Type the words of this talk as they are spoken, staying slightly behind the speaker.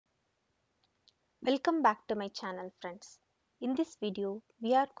Welcome back to my channel, friends. In this video,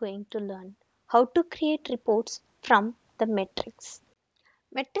 we are going to learn how to create reports from the metrics.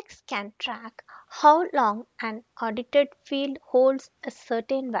 Metrics can track how long an audited field holds a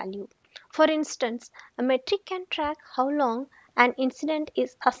certain value. For instance, a metric can track how long an incident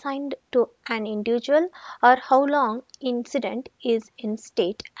is assigned to an individual or how long incident is in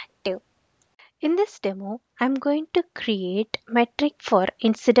state active. In this demo, I'm going to create metric for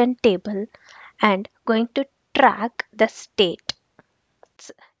incident table and going to track the state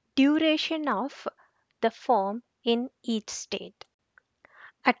duration of the form in each state.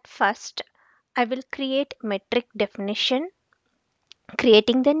 At first, I will create metric definition,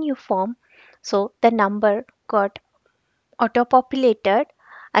 creating the new form. So the number got auto populated.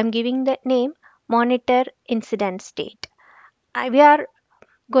 I'm giving the name monitor incident state. We are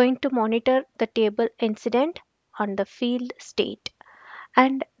going to monitor the table incident on the field state.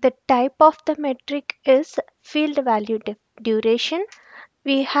 And the type of the metric is field value duration.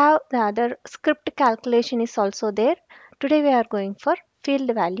 We have the other script calculation is also there. Today we are going for field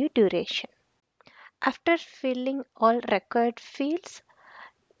value duration. After filling all required fields,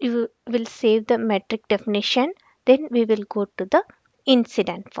 you will save the metric definition. Then we will go to the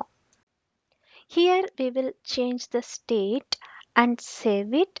incident form. Here we will change the state and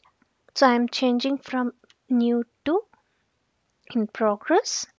save it. So I am changing from new to in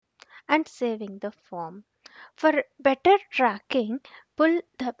progress and saving the form. For better tracking, pull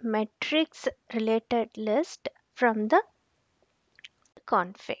the metrics related list from the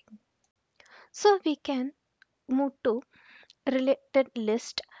config. So we can move to related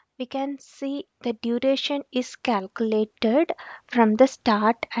list. We can see the duration is calculated from the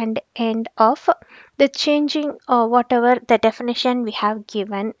start and end of the changing or whatever the definition we have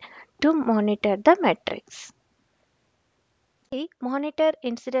given to monitor the metrics. The monitor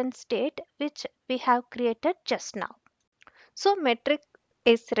incident state which we have created just now. So metric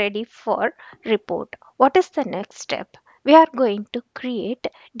is ready for report. What is the next step? We are going to create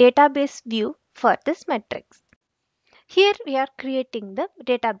database view for this metrics. Here we are creating the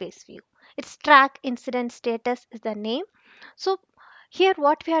database view. Its track incident status is the name. So here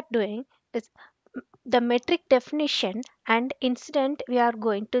what we are doing is the metric definition and incident we are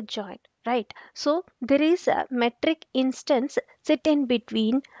going to join, right? So there is a metric instance sit in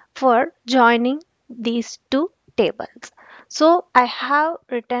between for joining these two tables. So I have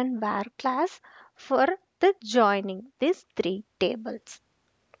written var class for the joining these three tables.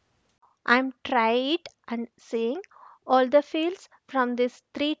 I'm trying it and seeing all the fields from these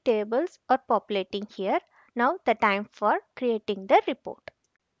three tables are populating here. Now the time for creating the report.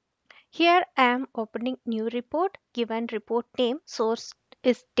 Here I am opening new report, given report name source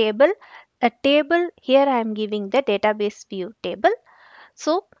is table. A table here I am giving the database view table.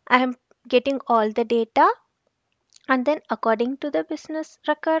 So I am getting all the data and then according to the business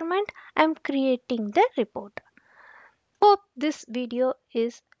requirement I am creating the report. Hope this video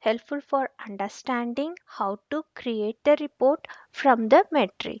is helpful for understanding how to create the report from the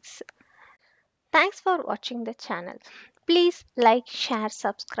metrics. Thanks for watching the channel. Please like, share,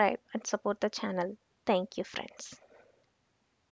 subscribe and support the channel. Thank you, friends.